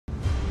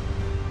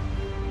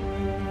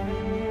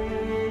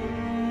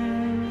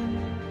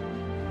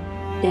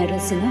There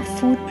is enough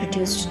food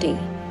produced today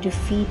to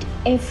feed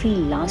every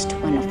last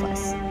one of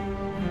us.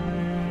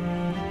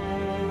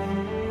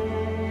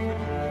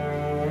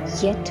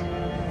 Yet,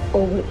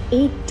 over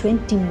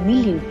 820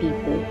 million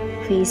people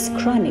face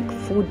chronic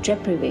food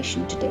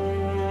deprivation today.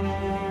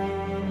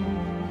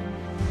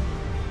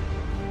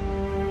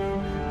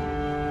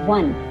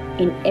 One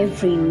in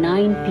every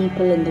 9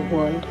 people in the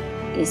world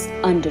is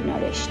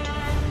undernourished.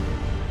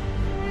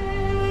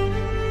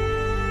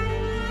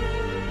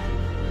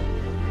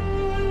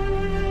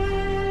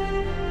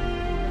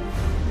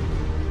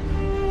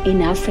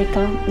 In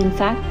Africa, in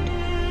fact,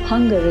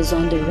 hunger is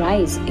on the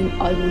rise in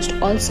almost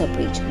all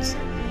sub-regions,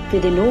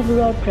 with an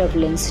overall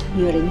prevalence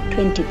nearing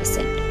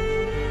 20%.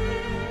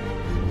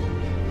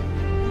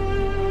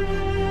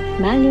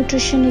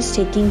 Malnutrition is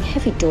taking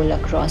heavy toll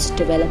across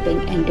developing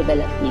and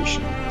developed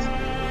nations.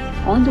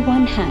 On the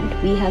one hand,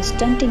 we have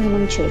stunting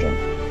among children,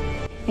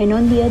 and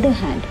on the other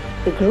hand,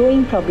 the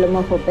growing problem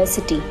of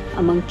obesity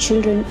among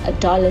children,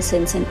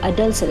 adolescents, and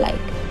adults alike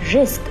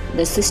risk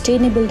the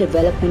Sustainable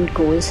Development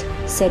Goals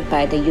set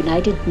by the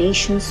United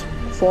Nations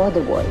for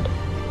the world.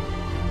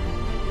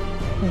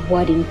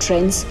 Worrying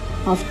trends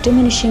of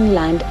diminishing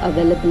land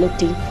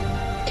availability,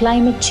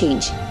 climate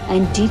change,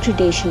 and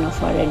degradation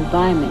of our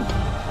environment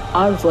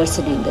are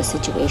worsening the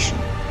situation.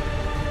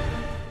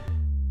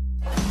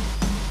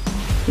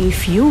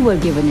 If you were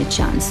given a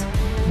chance,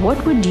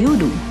 what would you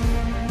do?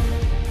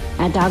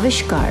 At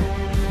Avishkaar,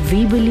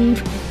 we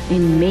believe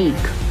in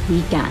Make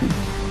We Can.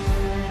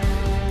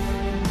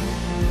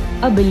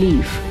 A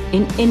belief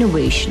in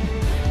innovation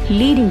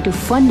leading to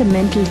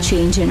fundamental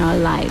change in our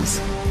lives.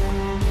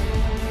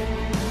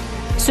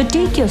 So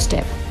take your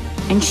step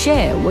and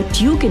share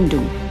what you can do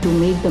to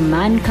make the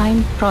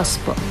mankind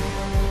prosper.